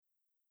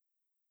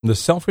The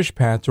Selfish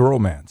Path to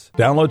Romance.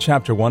 Download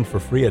Chapter 1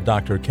 for free at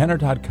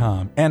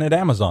drkenner.com and at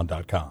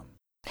amazon.com.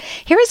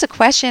 Here is a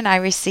question I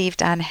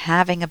received on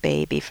having a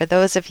baby. For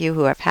those of you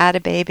who have had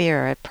a baby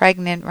or are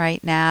pregnant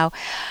right now,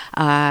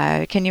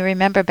 can you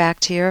remember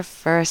back to your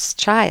first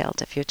child?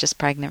 If you're just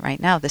pregnant right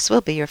now, this will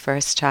be your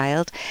first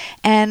child.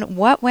 And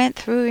what went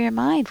through your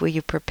mind? Were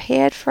you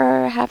prepared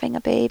for having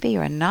a baby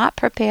or not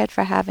prepared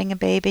for having a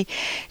baby?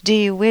 Do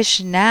you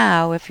wish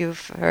now, if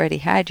you've already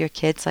had your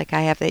kids like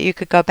I have, that you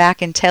could go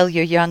back and tell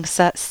your young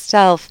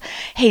self,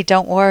 hey,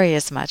 don't worry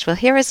as much? Well,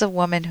 here is a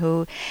woman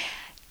who,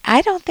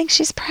 I don't think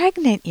she's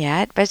pregnant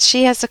yet, but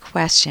she has a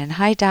question.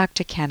 Hi,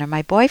 Dr. Kenner.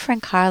 My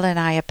boyfriend Carl and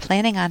I are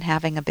planning on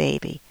having a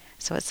baby.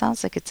 So it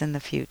sounds like it's in the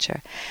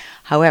future.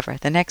 However,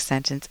 the next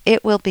sentence,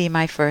 it will be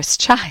my first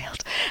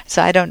child.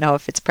 So I don't know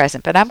if it's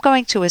present, but I'm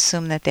going to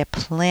assume that they're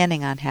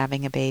planning on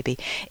having a baby.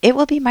 It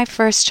will be my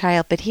first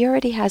child, but he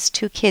already has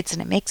 2 kids,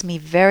 and it makes me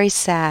very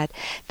sad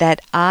that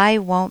I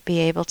won't be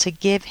able to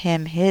give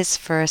him his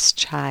first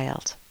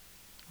child.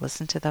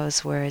 Listen to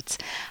those words.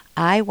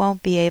 I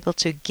won't be able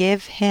to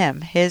give him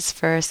his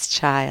first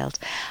child.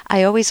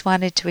 I always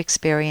wanted to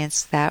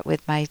experience that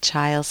with my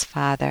child's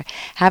father,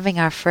 having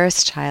our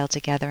first child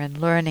together and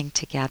learning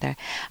together.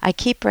 I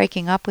keep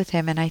breaking up with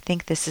him, and I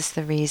think this is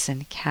the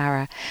reason,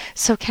 Kara.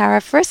 So,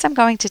 Kara, first I'm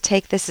going to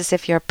take this as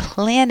if you're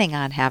planning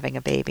on having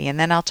a baby, and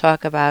then I'll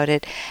talk about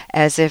it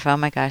as if, oh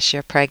my gosh,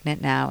 you're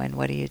pregnant now, and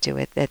what do you do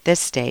at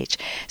this stage?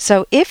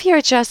 So if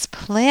you're just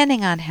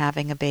planning on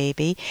having a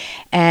baby,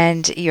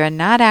 and you're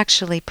not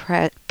actually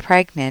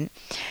pregnant,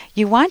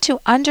 you want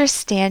to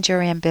understand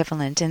your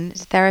ambivalence. In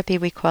therapy,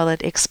 we call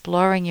it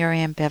exploring your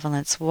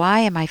ambivalence.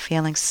 Why am I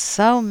feeling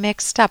so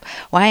mixed up?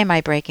 Why am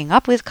I breaking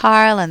up with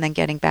Carl and then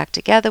getting back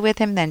together with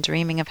him, then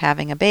dreaming of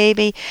having a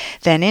baby,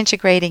 then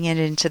integrating it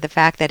into the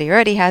fact that he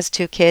already has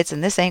 2 kids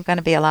and this ain't going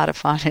to be a lot of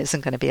fun,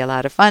 isn't going to be a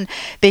lot of fun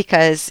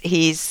because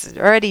he's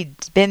already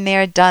been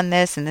there, done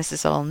this, and this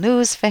is all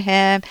news for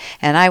him,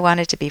 and I want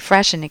it to be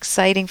fresh and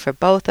exciting for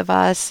both of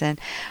us, and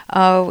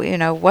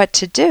what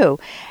to do.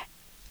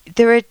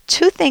 There are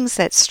 2 things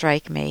that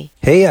strike me.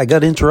 Hey, I got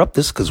to interrupt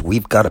this because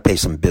we've got to pay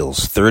some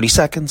bills. 30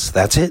 seconds,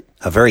 that's it.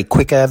 A very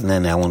quick ad, and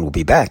then Ellen will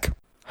be back.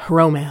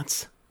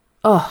 Romance.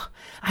 Ugh,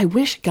 I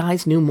wish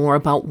guys knew more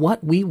about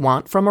what we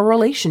want from a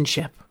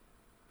relationship.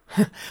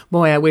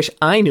 Boy, I wish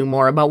I knew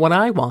more about what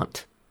I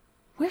want.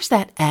 Where's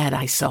that ad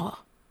I saw?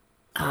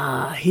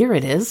 Here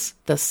it is.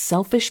 The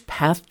Selfish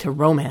Path to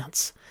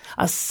Romance.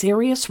 A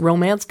serious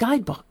romance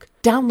guidebook.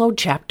 Download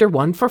Chapter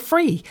 1 for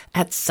free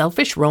at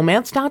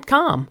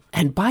selfishromance.com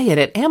and buy it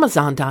at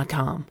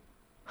amazon.com.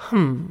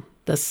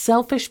 The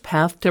Selfish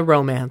Path to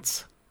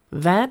Romance.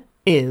 That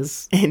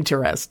is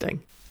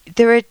interesting.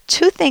 There are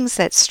 2 things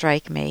that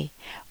strike me.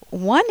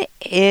 One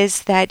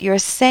is that you're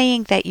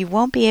saying that you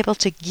won't be able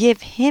to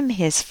give him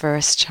his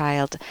first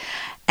child.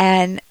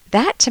 And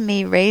that to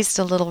me raised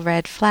a little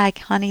red flag.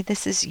 Honey,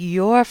 this is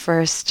your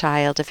first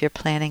child if you're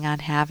planning on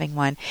having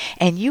one.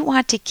 And you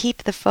want to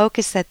keep the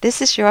focus that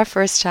this is your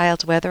first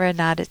child, whether or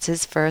not it's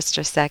his first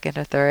or second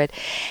or third.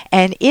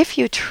 And if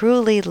you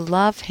truly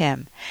love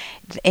him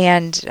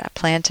and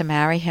plan to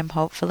marry him,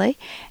 hopefully,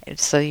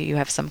 so you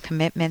have some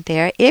commitment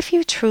there. If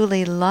you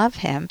truly love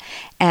him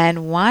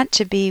and want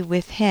to be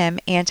with him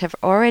and have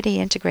already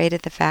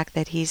integrated the fact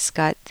that he's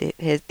got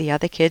the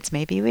other kids,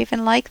 maybe you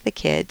even like the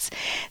kids,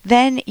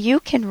 then you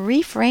can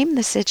reframe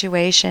the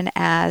situation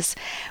as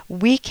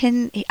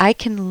I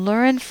can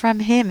learn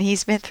from him.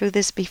 He's been through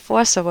this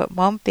before, so it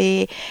won't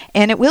be,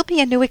 and it will be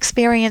a new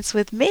experience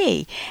with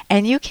me.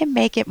 And you can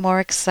make it more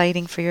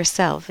exciting for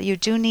yourself. You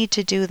do need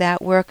to do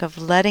that work of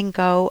letting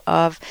go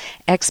of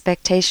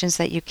expectations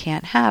that you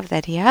can't have,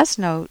 that he has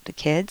no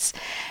kids,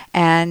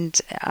 and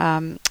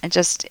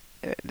just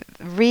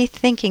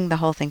rethinking the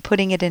whole thing,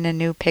 putting it in a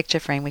new picture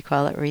frame. We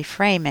call it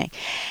reframing.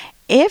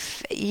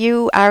 If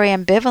you are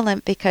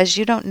ambivalent because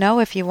you don't know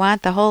if you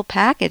want the whole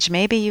package,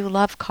 maybe you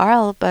love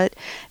Carl, but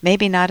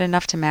maybe not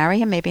enough to marry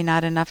him, maybe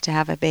not enough to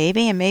have a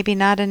baby, and maybe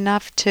not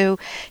enough to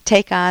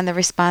take on the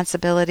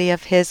responsibility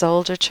of his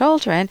older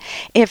children.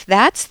 If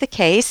that's the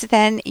case,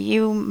 then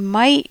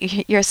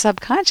your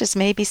subconscious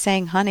may be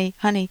saying, honey,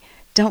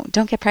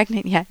 don't get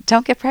pregnant yet.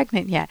 Don't get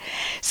pregnant yet.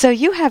 So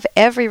you have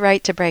every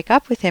right to break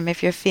up with him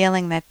if you're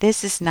feeling that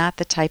this is not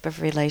the type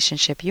of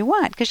relationship you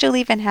want, because you'll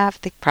even have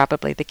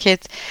probably the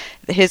kids,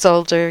 his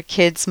older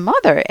kid's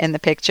mother in the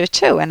picture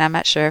too, and I'm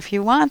not sure if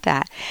you want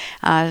that.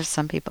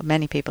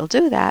 Many people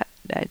do that.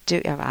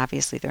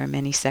 Obviously, there are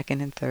many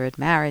second and third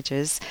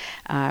marriages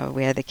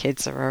where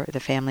the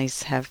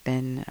families have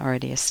been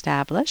already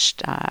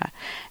established,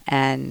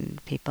 and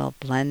people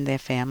blend their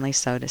families,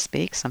 so to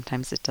speak.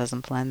 Sometimes it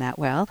doesn't blend that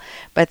well,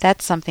 but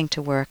that's something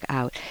to work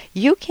out.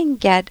 You can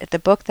get the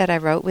book that I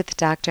wrote with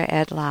Dr.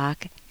 Ed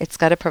Locke. It's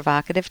got a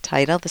provocative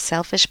title, The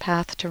Selfish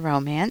Path to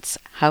Romance,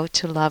 How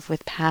to Love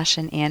with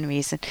Passion and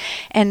Reason.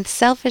 And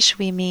selfish,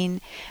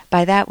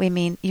 by that we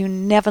mean you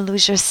never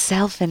lose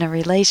yourself in a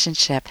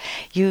relationship.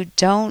 You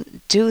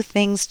don't do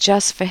things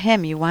just for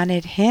him. You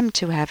wanted him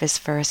to have his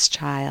first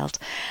child,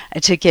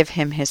 to give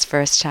him his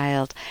first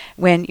child.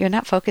 When you're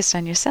not focused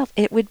on yourself,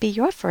 it would be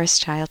your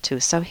first child too.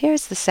 So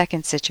here's the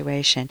second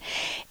situation.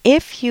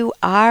 If you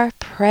are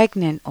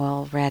pregnant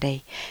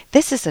already,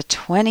 this is a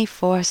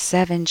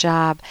 24/7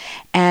 job.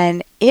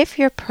 And if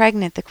you're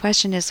pregnant, the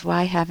question is,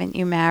 why haven't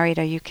you married?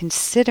 Are you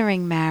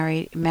considering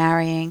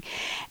marrying?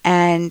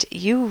 And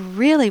you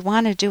really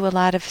want to do a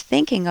lot of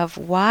thinking of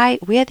where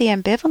the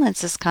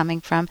ambivalence is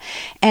coming from,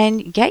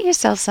 and get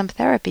yourself some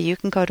therapy. You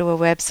can go to a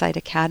website,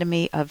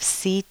 Academy of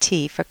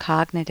CT for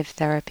Cognitive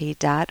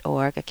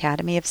Therapy.org,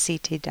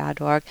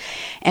 academyofct.org,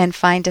 and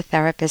find a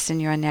therapist in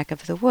your neck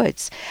of the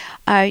woods.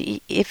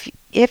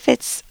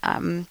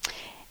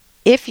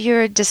 If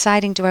you're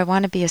deciding, do I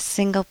want to be a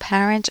single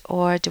parent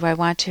or do I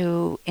want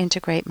to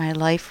integrate my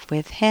life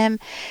with him,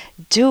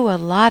 do a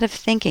lot of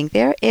thinking.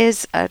 There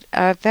is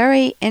a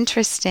very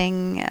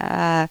interesting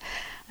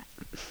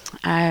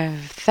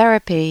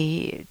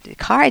therapy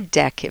card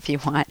deck, if you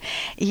want.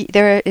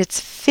 It's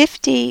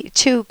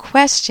 52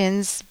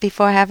 questions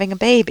before having a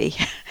baby,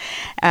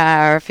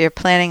 or if you're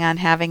planning on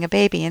having a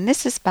baby. And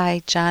this is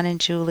by John and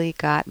Julie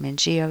Gottman,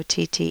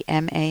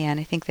 Gottman.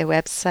 I think their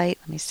website,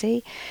 let me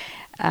see.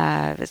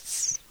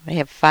 They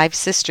have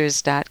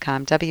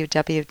FiveSisters.com,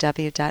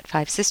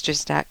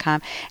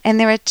 www.fivesisters.com, and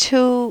there are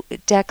 2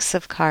 decks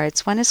of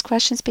cards. One is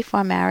questions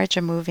before marriage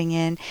or moving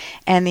in,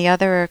 and the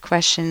other are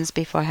questions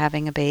before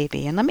having a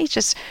baby. And let me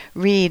just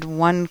read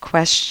one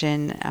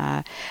question.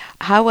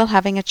 How will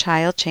having a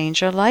child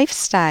change your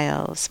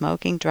lifestyle?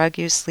 Smoking, drug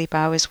use, sleep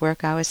hours,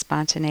 work hours,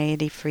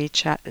 spontaneity, free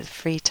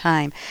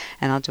time.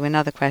 And I'll do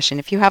another question.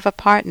 If you have a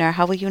partner,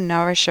 how will you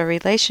nourish your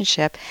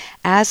relationship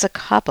as a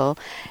couple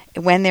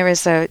when there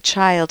is a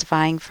child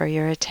vying for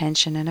your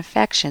attention and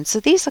affection? So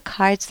these are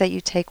cards that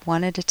you take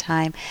one at a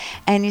time,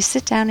 and you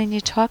sit down and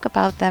you talk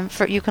about them.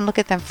 You can look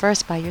at them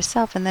first by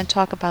yourself and then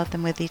talk about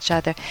them with each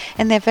other.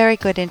 And they're very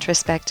good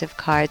introspective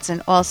cards.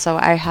 And also,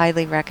 I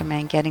highly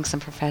recommend getting some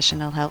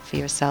professional help for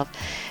yourself,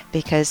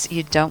 because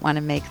you don't want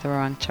to make the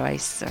wrong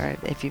choice, or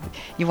if you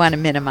want to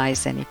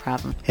minimize any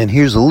problem. And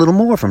here's a little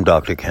more from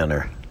Dr.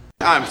 Kenner.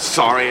 I'm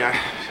sorry. I'm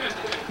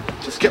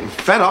just getting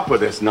fed up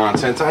with this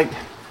nonsense. I'm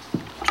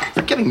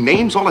forgetting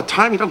names all the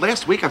time.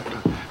 Last week,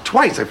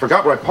 twice I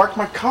forgot where I parked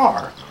my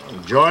car.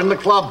 Join the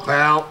club,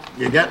 pal.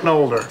 You're getting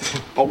older.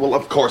 Oh, well,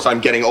 of course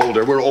I'm getting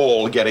older. We're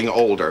all getting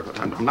older. But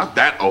I'm not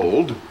that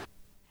old.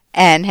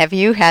 And have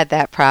you had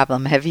that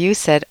problem? Have you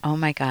said, oh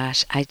my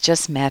gosh, I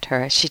just met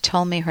her. She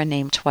told me her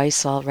name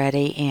twice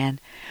already. And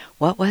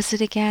what was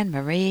it again?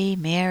 Marie,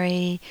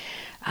 Mary?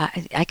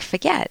 I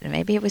forget.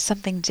 Maybe it was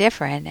something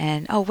different.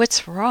 And, oh,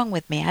 what's wrong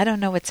with me? I don't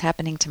know what's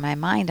happening to my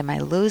mind. Am I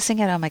losing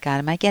it? Oh my God,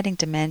 am I getting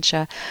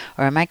dementia?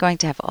 Or am I going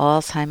to have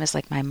Alzheimer's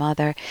like my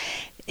mother?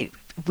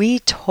 We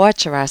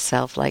torture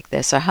ourselves like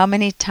this. Or how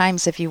many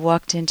times have you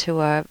walked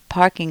into a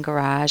parking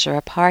garage or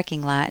a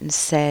parking lot and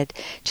said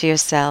to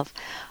yourself,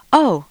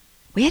 oh,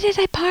 where did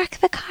I park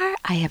the car?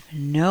 I have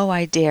no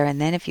idea. And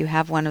then if you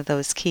have one of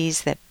those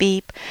keys that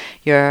beep,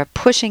 you're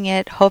pushing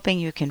it, hoping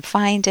you can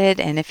find it.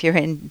 And if you're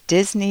in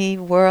Disney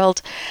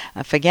World,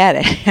 forget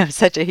it. It's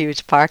such a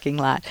huge parking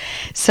lot.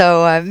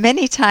 So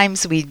many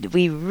times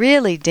we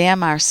really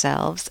damn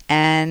ourselves.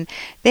 And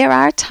there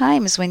are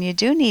times when you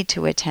do need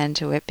to attend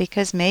to it,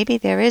 because maybe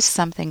there is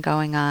something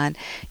going on,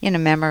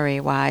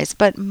 memory-wise.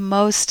 But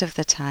most of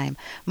the time,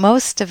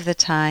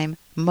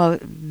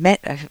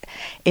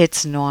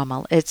 it's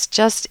normal. It's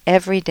just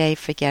everyday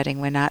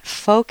forgetting. We're not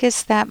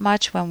focused that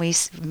much when we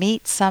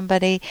meet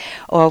somebody,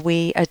 or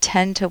we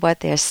attend to what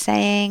they're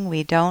saying.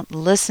 We don't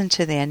listen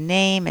to their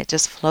name. It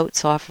just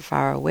floats off of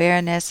our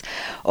awareness.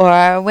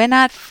 Or we're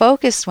not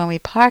focused when we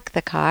park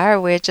the car.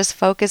 We're just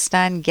focused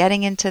on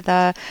getting into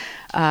the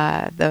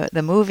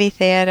movie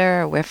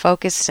theater. We're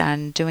focused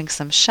on doing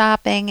some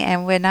shopping,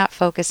 and we're not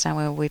focused on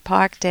where we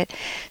parked it.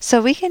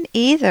 So we can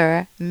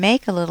either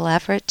make a little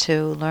effort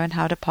to learn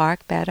how to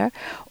park better,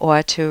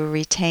 or to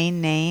retain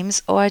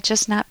names, or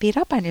just not beat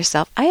up on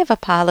yourself. I have a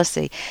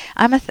policy.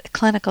 I'm a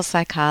clinical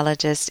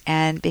psychologist,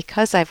 and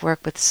because I've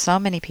worked with so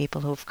many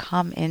people who've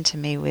come into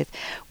me with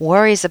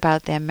worries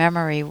about their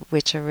memory,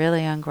 which are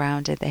really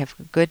ungrounded, they have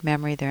good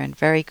memory, they're in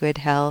very good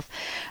health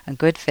and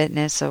good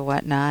fitness or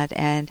whatnot,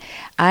 and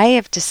I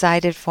have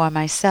decided for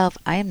myself,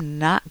 I am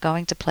not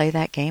going to play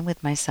that game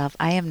with myself.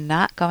 I am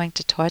not going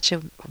to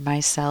torture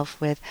myself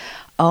with,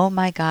 oh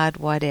my God,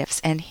 what ifs.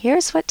 And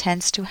here's what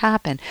tends to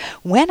happen.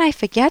 When I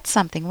forget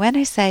something, when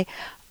I say,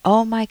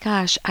 oh my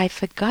gosh, I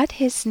forgot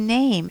his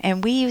name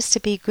and we used to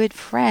be good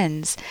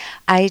friends,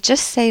 I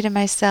just say to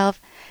myself,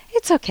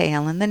 It's okay,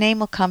 Ellen. The name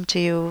will come to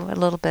you a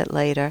little bit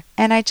later.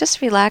 And I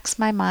just relax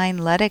my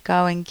mind, let it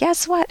go, and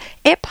guess what?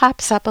 It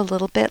pops up a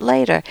little bit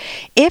later.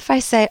 If I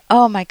say,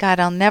 oh my God,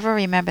 I'll never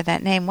remember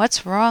that name,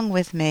 what's wrong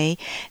with me?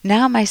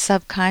 Now my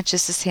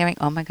subconscious is hearing,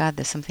 oh my God,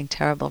 there's something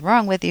terrible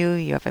wrong with you,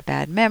 you have a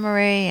bad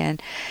memory,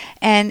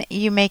 and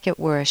you make it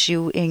worse.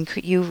 You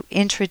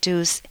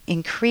introduce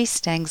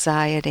increased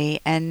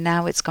anxiety, and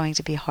now it's going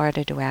to be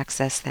harder to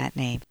access that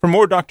name. For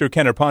more Dr.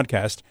 Kenner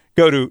podcast,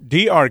 go to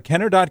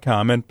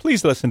drkenner.com and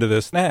please listen to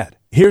this ad.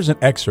 Here's an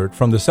excerpt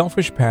from The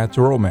Selfish Path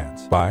to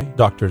Romance by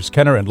Drs.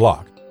 Kenner and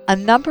Locke. A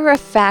number of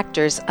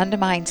factors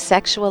undermine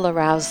sexual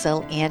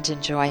arousal and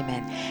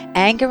enjoyment.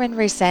 Anger and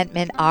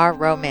resentment are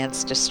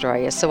romance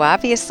destroyers, so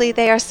obviously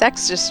they are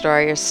sex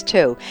destroyers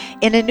too.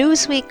 In a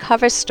Newsweek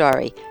cover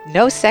story,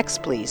 "No sex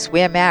please,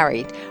 we're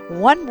married,"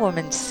 one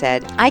woman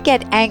said, "I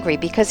get angry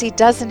because he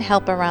doesn't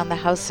help around the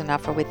house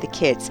enough or with the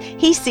kids.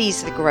 He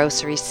sees the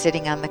groceries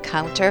sitting on the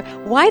counter.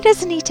 Why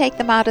doesn't he take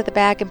them out of the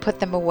bag and put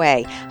them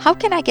away? How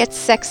can I get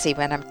sexy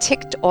when I'm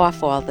ticked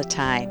off all the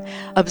time?"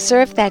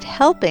 Observe that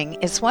helping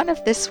is one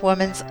of this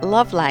woman's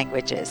love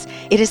languages.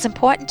 It is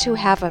important to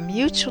have a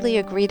mutually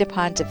agreed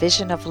upon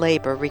division of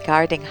labor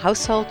regarding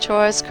household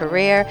chores,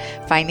 career,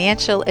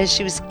 financial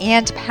issues,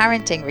 and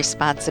parenting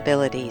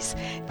responsibilities.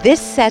 This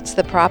sets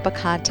the proper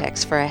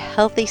context for a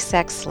healthy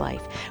sex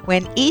life.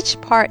 When each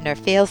partner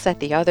feels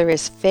that the other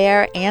is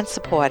fair and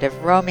supportive,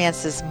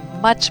 romance is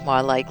much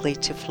more likely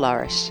to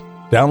flourish.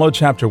 Download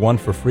Chapter 1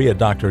 for free at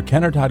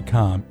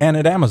drkenner.com and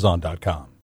at amazon.com.